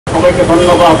সবাইকে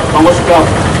ধন্যবাদ। নমস্কার।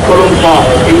 কলমকা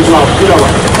ইনকলাব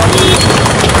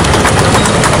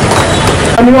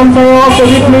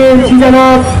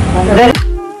জিন্দাবাদ।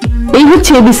 এই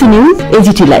হচ্ছে এবিসি নিউজ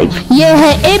এজিটি লাইভ। ये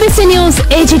है ABC news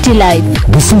AGT live.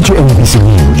 Listen to ABC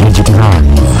News AGT Live.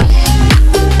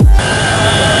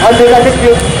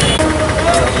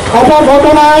 খবর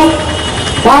ঘটনায়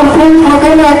বামফ্রন্ট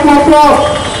সরকারের একমাত্র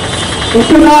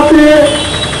উচ্চজাতি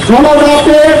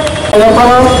জনজাতি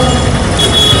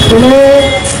তিনি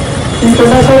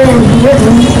ইন্টারন্যাশনাল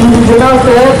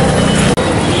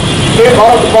যে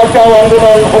ভারত বাঁচাও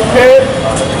আন্দোলন হচ্ছে,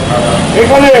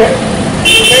 এখানে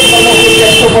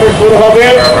কর্মসূচি করে শুরু হবে।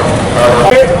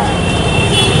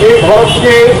 এই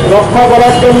ভারতকে রক্ষা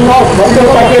করার জন্য,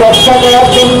 সভ্যতাকে রক্ষা করার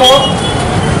জন্য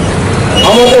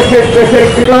আমাদের দেশের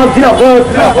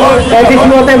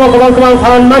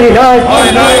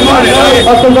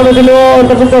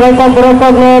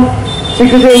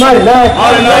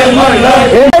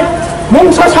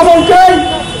মনসা সামলকে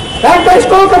একটা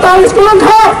স্কুল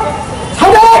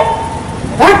ছাদে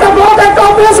একটা ব্লক একটা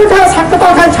অভ্যাস থাকতে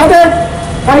খায় ছাদে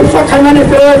পরীক্ষা খাই মানে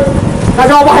পেয়ে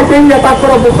তাকে অবাহাই পেয়ে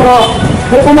তারপরে বুকরা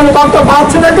এরকম ডক্টর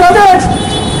বাড়ছে দেখলে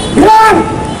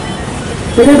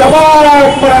তিনি ব্যবহার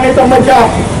করেন তোমাকে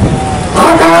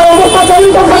আকার অবস্থা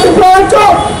চলিত খাতে প্রয়োগ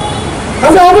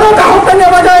কাজে অবরোধ হত্যা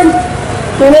নেওয়া যায়।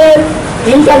 তিনি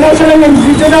ইন্টারন্যাশনাল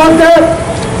রিজনালকে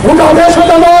গোটা দেশ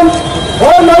যেমন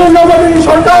নরেন্দ্র মোদী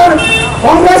সরকার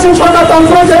কংগ্রেসী সরকার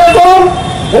তন্ত্র যেরকম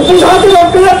উপজাতি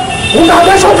লোককে গোটা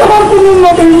দেশ যেমন কোন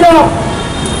উন্নতি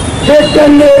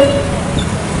দেখতেন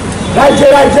রাজ্যে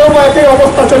রাজ্যেও একই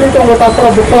অবস্থা চলিত তারপর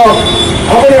বিপ্লব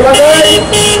হবে। এভাবে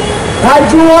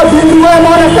রাজ্য দিল্লি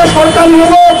এমন একটা সরকার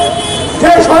নেব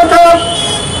যে সরকার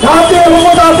জাতি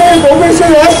উপজাতি ওবিসি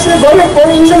এসসি গরিব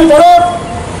কমিশন করে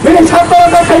তিনি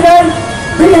সাক্ষরতা খাইলেন,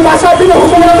 তিনি ভাষা তিনি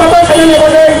হুকুমের কথা খেলে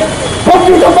নেবে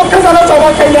প্রকৃত পক্ষে যারা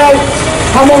জমা খাইলেন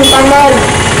এমন বাংলায়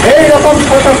এইরকম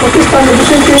সরকার প্রতিষ্ঠানে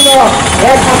বিশৃঙ্খল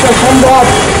একমাত্র সম্ভব।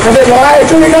 তাদের লড়াই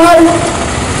চলে যায়,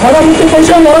 প্রধানমন্ত্রী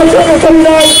পয়সা লড়াই চলে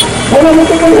যায়,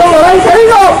 প্রধানমন্ত্রী পয়সা লড়াই করি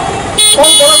না সব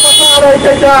বড় কথা আর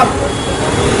এইটা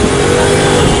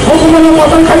হুকুমের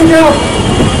পতন খাই যাও,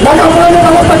 লেখাপড়ার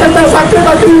ব্যবস্থা খাই যাও, চাকরি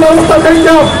বাকরির ব্যবস্থা খাই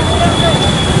যাও,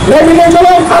 লেবিনে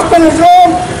চলো খাস্তানে শ্রম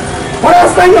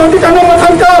পরাস্তায় অধিকারের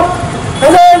মাথায় যাও।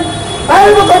 এদের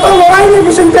কত লড়াই নিয়ে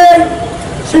বিশৃঙ্খে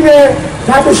শিখে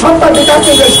জাতির সত্তা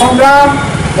বিকাশের যে সংগ্রাম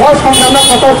ও সংগ্রামের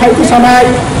কত খাইতে সময়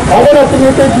অবনতি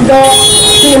নিতে দিল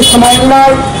তিনি সময়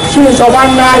নাই, তিনি জবান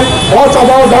নাই,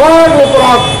 অচবাও দেওয়ার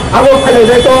উপর আলো ফেলে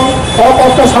যেত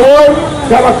অকষ্ট সবাই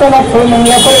বর্তমান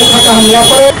হামলা করে থাকা হামলা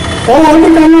করে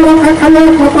অধিকার রক্ষা খালে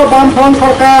একমাত্র বামফ্রন্ট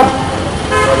সরকার,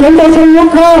 কেন্দ্র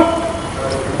সংরক্ষা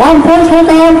বামফ্রন্ট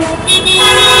সরকার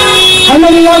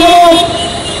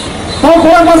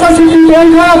ভাষা শিল্পী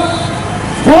ব্যাংক খাত,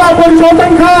 জেলা পরিষদ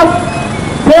ব্যাংক খাত,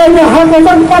 হাট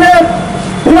বসন করে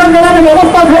পুনর্গঠনের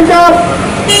ব্যবস্থা খাইচাপ,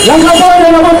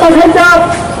 লেখাপড়ার ব্যবস্থা খাইচাপ,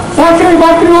 চাকরি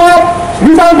বাকরি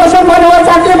রিজার্ভেশন মানে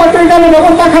চাকরি বাকরি গানের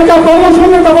ব্যবস্থা খাইচাপ,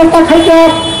 প্রমোশনের ব্যবস্থা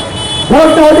খাইচাপ,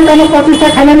 ভোট অধিকার প্রতিষ্ঠা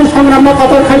খাইলেন সংগ্রাম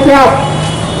কত খাইচাপ।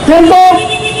 কিন্তু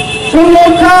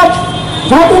সুরক্ষা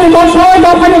জাতির বর্ষায়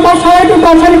দফানি বর্ষায়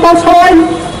দফানি বর্ষায়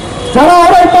যারা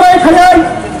অনেক পড়াই খেলেন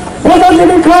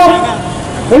প্রজাজীবী খাপ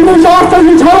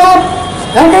 1988 ছাড়া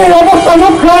একই অবস্থা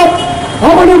লক্ষ্য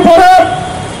ভবনী পরে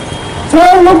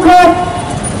 6 লক্ষ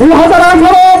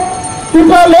 2018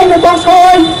 ত্রিপুরা লেনে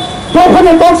বর্ষায়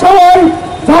দফানি বর্ষায়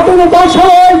জাতির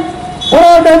বর্ষায়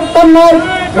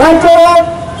রাজ্য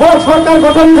বড় সরকার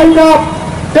গঠন খাইচাপ।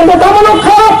 কিন্তু তেমন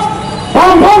লক্ষ্য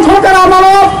বামফ্রন্ট সরকার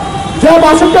আমানত যে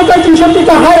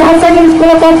 62-63টা হাই সেকেন্ডারি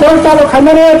স্কুল কম্পিউটার চালু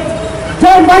খাইমানের যে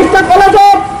 22টা কলেজ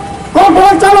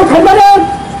কম্পিউটার চালু খাইমানের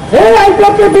এই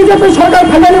আইপিএফ বিজেপি সরকার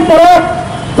ফেলানোর পরে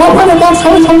দফানি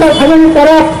বর্ষায় সরকার ফেলানোর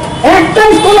পরে একটা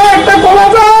স্কুলে একটা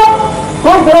কলেজ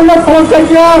কম্পিউটার খরচ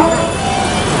চাইয়া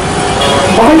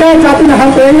বাংলার জাতির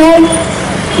হাত হয়ে নাই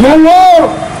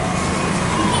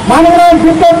মাননীয়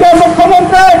বিপ্লবের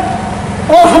মুখ্যমন্ত্রী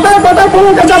ও হাতের কথা কোনো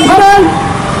কাছে ধরেন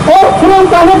ও খুলন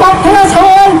কানে পাঠ্যা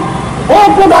সবাই ও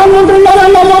প্রধানমন্ত্রী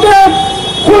নরেন্দ্র মোদী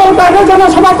খুলন কানে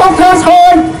জনসভা পাঠ্যা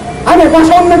সবাই আমি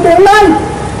ভাষণ নিতে নাই,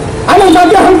 আমি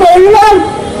জাতীয় হাতে নাই,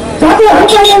 জাতীয়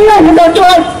হাতে নাই হিন্দু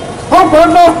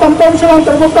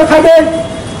অন্তর্ভুক্ত থাকে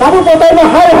তারপর কোথায়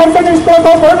হাই সেকেন্ডারি স্কুল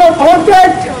কম্পিউটার ফলকে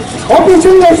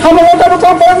অফিসিং সামগ্রীর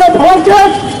কম্পিউটার ফলকে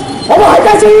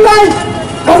অবহেলা চিন্তায়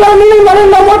হাজার মিলিয়ন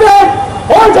নরেন্দ্র মোদী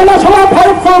ও জনসভা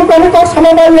ফারুক খান কমিটির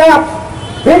সমবাইয়া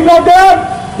বিপ্লবের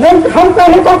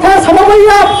সংগ্রামী কথা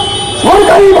সমবাইয়া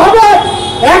সরকারিভাবে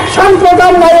অ্যাকশন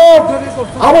প্রদান নায়ক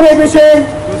আমার এই বিষয়ে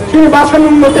তিনি বাসন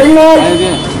উন্নতি নয়,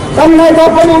 কান্নায়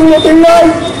দফানি উন্নতি নয়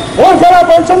ও যারা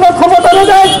পরিচ্ছন্ন ক্ষমতা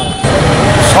দেয়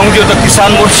সংযুক্ত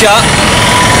কিষান মোর্চা,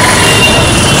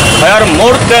 where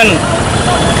more than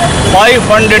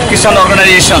 500 Kisan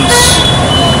organizations,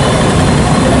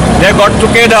 they got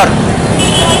together.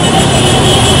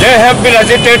 They have been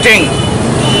agitating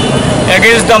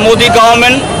against the Modi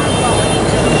government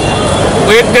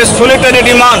with a solitary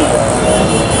demand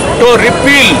to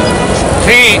repeal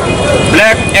 3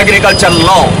 black agriculture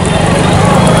law,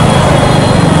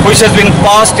 which has been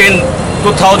passed in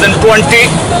 2020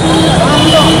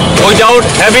 without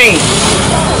having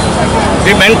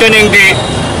maintaining the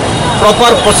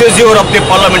proper procedure of the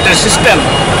parliamentary system,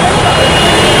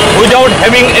 without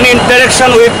having any interaction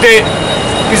with the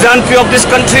peasantry of this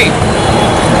country,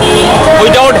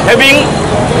 without having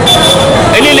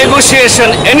any negotiation,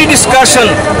 any discussion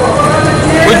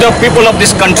with the people of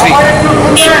this country.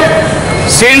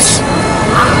 Since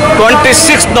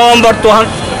 26 November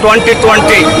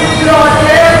 2020,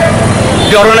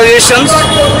 the organizations,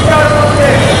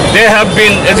 they have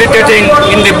been agitating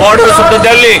in the borders of the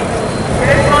Delhi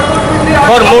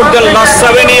for more than last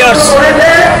 7 years,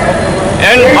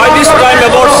 and by this time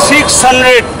about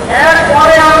 600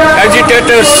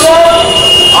 agitators,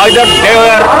 either they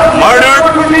were murdered,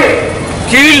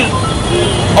 killed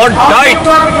or died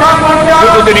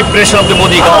due to the repression of the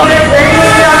Modi government.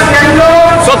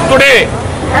 So today,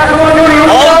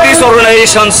 all these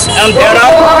organizations, and there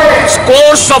are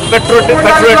scores of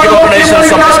patriotic organizations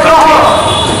of this country,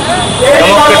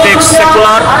 democratic,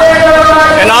 secular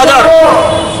and other,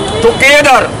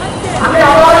 together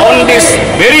on this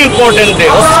very important day,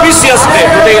 auspicious day.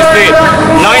 Today is the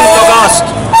 9th August.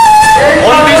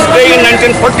 On this day in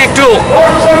 1942,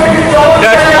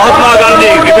 that Mahatma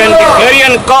Gandhi given the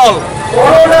clarion call,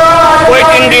 quit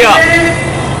India.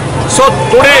 So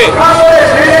today,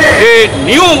 the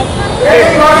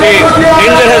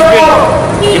danger has been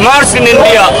immersed in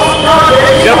India,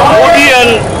 that Modi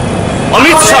and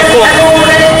Amit Shah,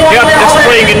 they are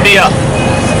destroying India.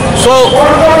 So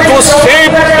to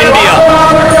save India,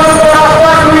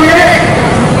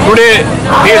 today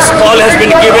this call has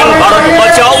been given, Bharat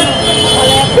Bachao.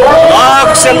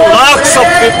 Lakhs and lakhs of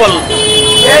people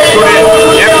today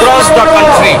across the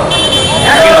country,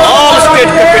 in all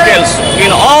state capitals,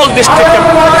 in all district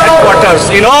headquarters,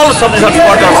 in all sub-district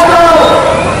headquarters,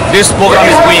 this program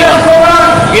is going on.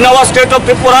 In our state of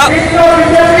Tripura,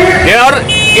 here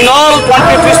in all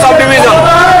 23 subdivisions,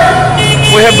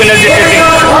 we have been agitating.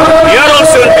 Here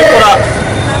also in Tripura,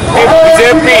 the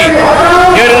BJP,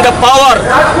 here in the power,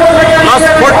 last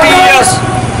 40 years,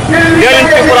 here in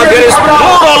Tripura, there is no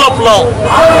rule of law,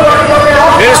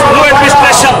 there is no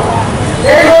administration,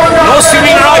 no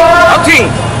civil right, nothing.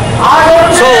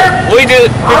 So we the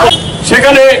people,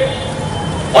 সেখানে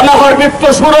অনাহার মৃত্যু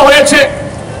শুরু হয়েছে।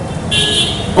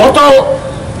 গত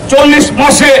 40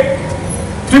 মাসে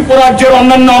ত্রিপুরা রাজ্যের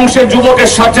অন্যান্য অংশের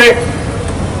যুবকের সাথে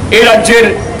এই রাজ্যের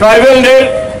ট্রাইবেলদের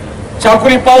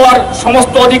চাকরি পাওয়ার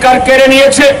সমস্ত অধিকার কেড়ে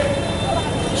নিয়েছে।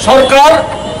 সরকার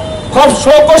খুব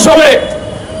সকৌশলে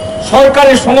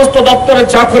সরকারি সমস্ত দপ্তরের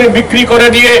চাকরি বিক্রি করে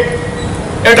দিয়ে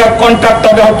এটা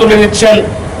কন্ট্রাক্টরদের হাতে তুলে দিচ্ছেন,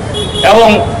 এবং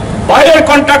বাইরের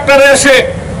কন্ট্রাক্টরে এসে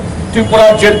ত্রিপুরা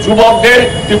রাজ্যের যুবকদের,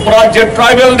 ত্রিপুরা রাজ্যের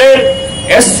ট্রাইবেলদের,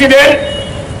 এসসিদের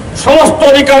সমস্ত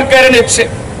অধিকার কেড়ে নিচ্ছে।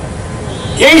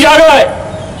 এই জায়গায়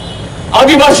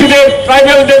আদিবাসীদের,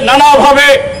 ট্রাইবেলদের নানাভাবে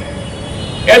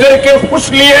এদেরকে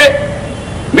ফুসলিয়ে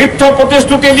মিথ্যা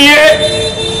প্রতিশ্রুতি দিয়ে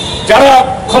যারা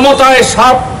ক্ষমতার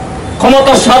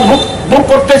স্বাদ ভোগ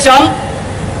করতে চান,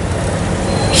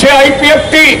 সে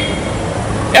আইপিএফটি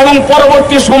এবং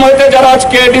পরবর্তী সময়তে যারা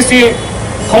আজকে এডিসি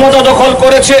ক্ষমতা দখল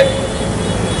করেছে,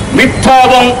 মিথ্যা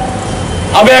এবং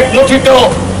আবেগ নথিত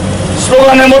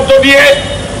স্লোগানের মধ্য দিয়ে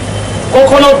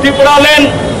কখনো ত্রিপুরা ল্যান্ড,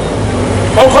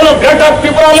 কখনো গ্রেটার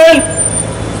ত্রিপুরা ল্যান্ড,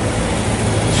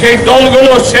 সেই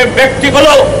দলগুলো, সে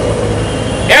ব্যক্তিগুলো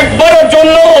একবারের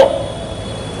জন্য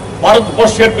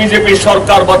ভারতবর্ষের বিজেপি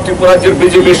সরকার বা ত্রিপুরা রাজ্যের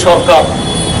বিজেপি সরকার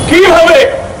কিভাবে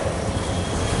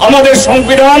আমাদের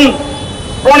সংবিধান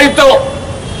প্রণীত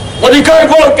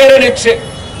অধিকারগুলো কেড়ে নিচ্ছে।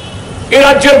 এই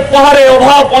রাজ্যের পাহাড়ে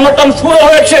অভাব অনটন শুরু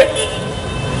হয়েছে,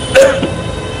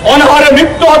 অনাহারে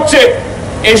মৃত্যু হচ্ছে,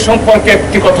 এই সম্পর্কে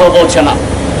একটি কথা বলছে না।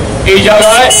 এই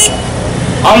জায়গায়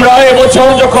আমরা এবছর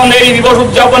যখন এই দিবস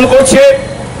উদযাপন করছে,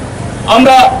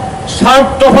 আমরা 7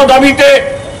 দফা দাবিতে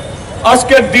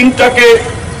আজকের দিনটাকে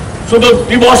শুধু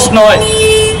দিবস নয়,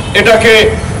 এটাকে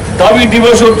দাবি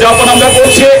দিবস উদযাপন আমরা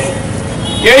করছি।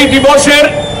 এই দিবসের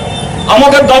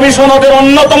আমাদের দাবি সনদের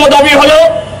অন্যতম দাবি হলো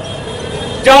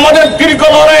যে আমাদের দীর্ঘ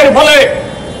লড়াইয়ের ফলে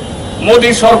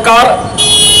মোদী সরকার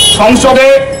সংসদে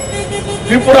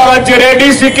ত্রিপুরা রাজ্যের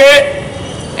এডিসিকে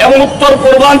এবং উত্তর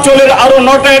পূর্বাঞ্চলের আরো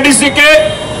 9টা এডিসিকে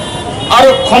আরো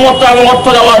ক্ষমতা এবং অর্থ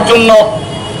দেওয়ার জন্য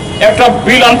একটা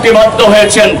বিল আনতে বাধ্য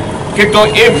হয়েছেন, কিন্তু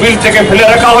এই বিলটাকে ফেলে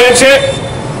রাখা হয়েছে।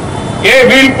 এই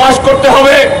বিল পাস করতে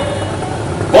হবে।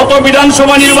 গত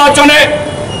বিধানসভা নির্বাচনে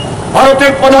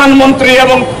ভারতের প্রধানমন্ত্রী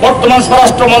এবং বর্তমান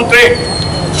স্বরাষ্ট্রমন্ত্রী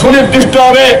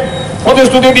সুনির্দিষ্টভাবে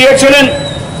প্রতিশ্রুতি দিয়েছিলেন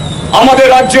আমাদের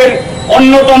রাজ্যের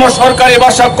অন্যতম সরকারি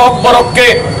ভাষা ককবরককে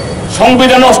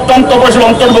সংবিধানে অষ্টম ভাষায়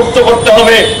অন্তর্ভুক্ত করতে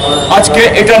হবে। আজকে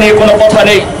এটা নিয়ে কোনো কথা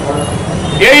নেই।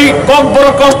 এই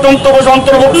ককবরককে অষ্টম ভাষায়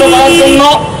অন্তর্ভুক্ত করার জন্য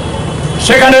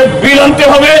সেখানে বিল আনতে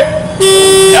হবে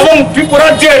এবং ত্রিপুরা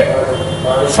রাজ্যের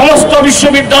সমস্ত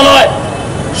বিশ্ববিদ্যালয়,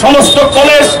 সমস্ত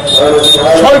কলেজ,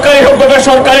 সরকারি হোক বা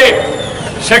বেসরকারি,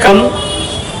 সেখান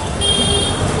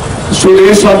সুধী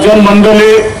সজ্জন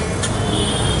মন্ডলী,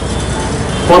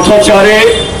 পথচারী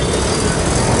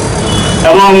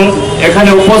এবং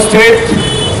এখানে উপস্থিত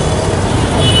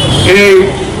এই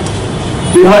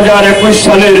 2021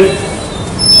 সালের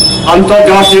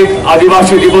আন্তর্জাতিক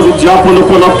আদিবাসী দিবস উদযাপন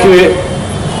উপলক্ষে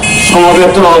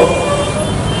সমবেত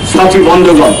সাথী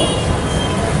বন্ধুগণ,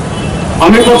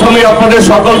 আমি প্রথমে আপনাদের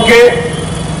সকলকে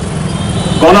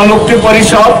গণমুক্তি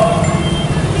পরিষদ,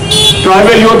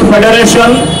 tribal youth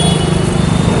federation,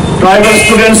 tribal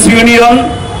students union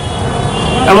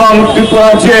এবং ত্রিপুরা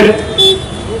রাজ্যের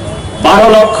 12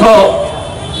 লক্ষ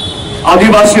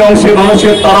আদিবাসী অংশের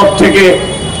মানুষের তরফ থেকে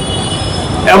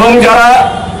এবং যারা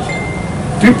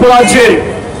ত্রিপুরা রাজ্যের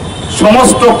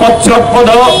সমস্ত পশ্চাৎপদ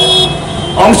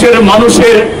অংশের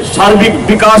মানুষের সার্বিক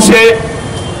বিকাশে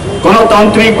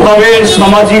গণতান্ত্রিকভাবে,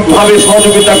 সামাজিকভাবে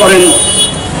সহযোগিতা করেন,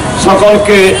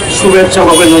 সকলকে শুভেচ্ছা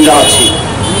অভিনন্দন জানাচ্ছি।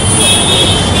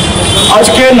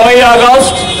 আজকে 9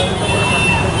 আগস্ট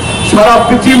সারা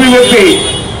পৃথিবীব্যাপী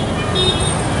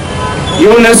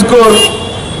ইউনেস্কোর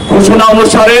ঘোষণা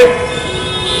অনুসারে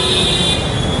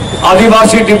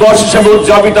আদিবাসী দিবস হিসেবে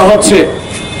উদযাপিত হচ্ছে।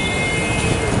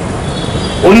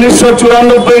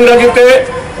 1994 ইংরেজিতে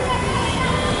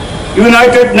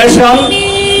ইউনাইটেড নেশন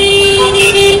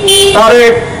তার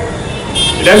এক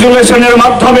রেজুলেশনের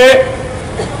মাধ্যমে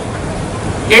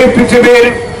এই পৃথিবীর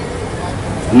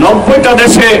 90টা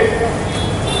দেশে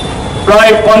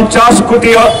প্রায় 50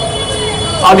 কোটি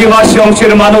আদিবাসী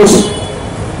অংশের মানুষ,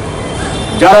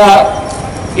 যারা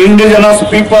ইন্ডিজিনাস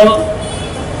পিপল,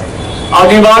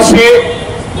 আদিবাসী,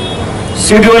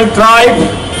 শিডিউল ট্রাইব,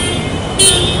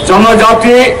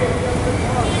 জনজাতি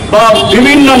বা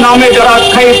বিভিন্ন নামে যারা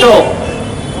আখ্যায়িত,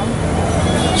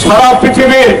 সারা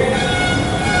পৃথিবীর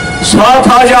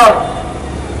 7,000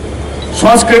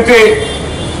 সংস্কৃতি,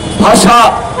 ভাষা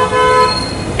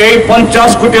এই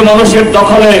 50 কোটি মানুষের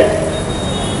দখলে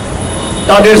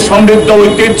তাদের সমৃদ্ধ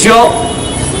ঐতিহ্য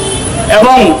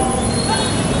এবং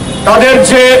তাদের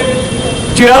যে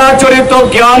চিরাচরিত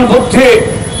জ্ঞান বুদ্ধি,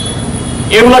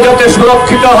 এগুলো যাতে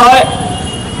সুরক্ষিত হয়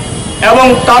এবং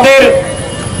তাদের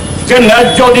যে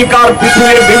ন্যায্য অধিকার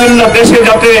পৃথিবীর বিভিন্ন দেশে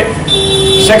যাতে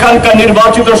সেখানকার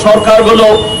নির্বাচিত সরকারগুলো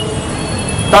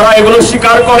তারা এগুলো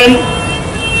স্বীকার করেন,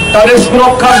 তাদের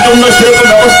সুরক্ষার জন্য সেরকম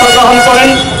ব্যবস্থা গ্রহণ করেন,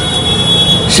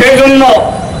 সেই জন্য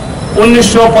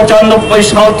 1995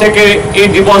 সাল থেকে এই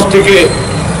দিবসটিকে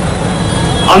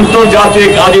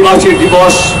আন্তর্জাতিক আদিবাসী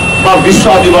দিবস বা বিশ্ব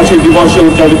আদিবাসী দিবসে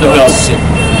উদযাপিত হয়ে আসছে।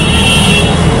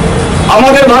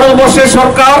 আমাদের ভারতবর্ষের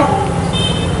সরকার,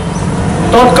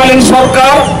 তৎকালীন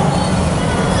সরকার,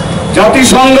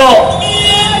 জাতিসংঘ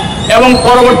এবং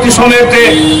পরবর্তী সময়তে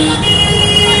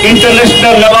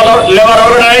ইন্টারন্যাশনাল লেবার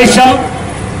অর্গানাইজেশন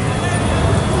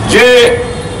যে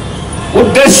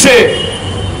উদ্দেশ্যে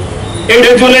এই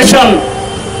রেজুলেশন,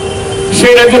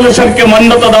 সেই রেজুলেশনকে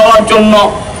মান্যতা দেওয়ার জন্য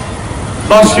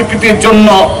বা স্বীকৃতির জন্য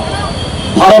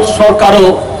ভারত সরকারও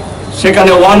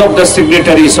সেখানে ওয়ান অফ দ্য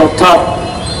সিগনেটারিজ অর্থাৎ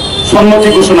সম্মতি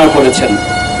ঘোষণা করেছেন।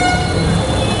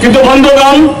 কিন্তু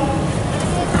বন্ধুগণ,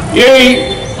 এই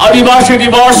আদিবাসী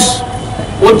দিবস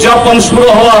উদযাপন শুরু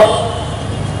হওয়ার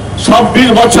 26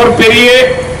 বছর পেরিয়ে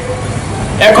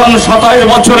এখন 27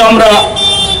 বছর আমরা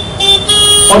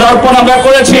পদার্পণ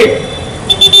করেছি।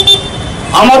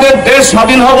 আমাদের দেশ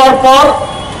স্বাধীন হওয়ার পর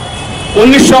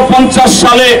 1950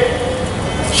 সালে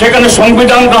সেখানে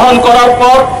সংবিধান গ্রহণ করার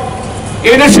পর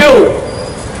এদেশেও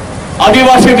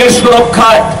আদিবাসীদের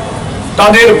সুরক্ষায়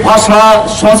তাদের ভাষা,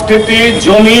 সংস্কৃতি,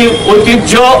 জমি,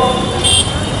 ঐতিহ্য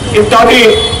ইত্যাদি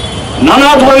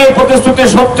নানা ধরনের প্রতিশ্রুতি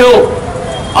সত্ত্বেও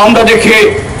আমরা দেখি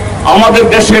আমাদের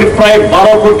দেশের প্রায়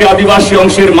 12 কোটি আদিবাসী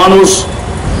অংশের মানুষ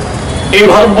এই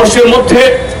ভারতবর্ষের মধ্যে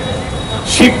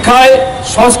শিক্ষায়,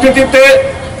 সংস্কৃতিতে,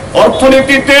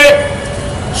 অর্থনীতিতে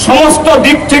সমস্ত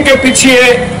দিক থেকে পিছিয়ে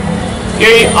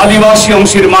এই আদিবাসী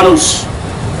অংশের মানুষ।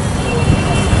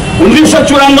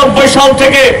 1994 সাল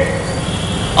থেকে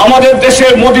আমাদের দেশে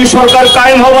মোদী সরকার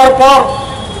কায়েম হওয়ার পর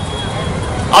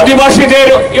আদিবাসীদের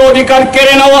এই অধিকার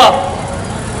কেড়ে নেওয়া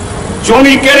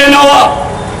জমি কেড়ে নেওয়া,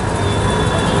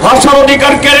 ভাষার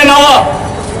অধিকার কেড়ে নেওয়া,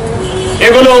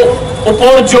 এগুলো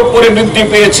উপর্যোগ করে বৃদ্ধি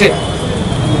পেয়েছে।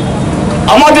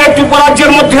 আমাদের ত্রিপুরা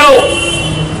রাজ্যের মধ্যেও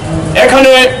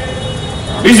এখানে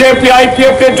বিজেপি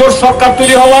আইপিএফ এর জোট সরকার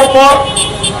তৈরি হওয়ার পর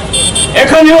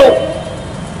এখানেও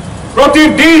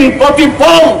প্রতিদিন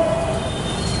প্রতিপল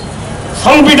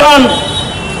সংবিধান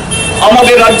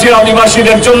আমাদের রাজ্যের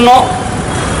আদিবাসীদের জন্য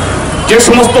যে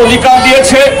সমস্ত অধিকার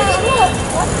দিয়েছে,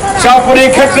 চাকরির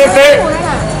ক্ষেত্রেতে,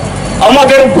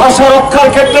 আমাদের ভাষা রক্ষার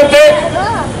ক্ষেত্রেতে,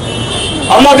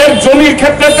 আমাদের জমির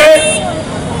ক্ষেত্রেতে,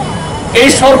 এই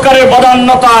সরকারের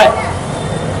বদান্যতায়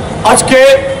আজকে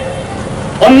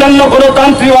অন্যান্য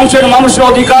গণতান্ত্রিক অংশের মানুষের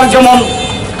অধিকার যেমন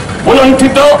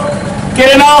বলণ্ঠিত,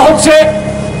 কেড়ে নেওয়া হচ্ছে,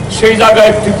 সেই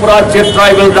জায়গায় ত্রিপুরার যে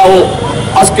ট্রাইবেলরাও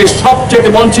আজকে সবচেয়ে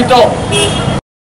বঞ্চিত।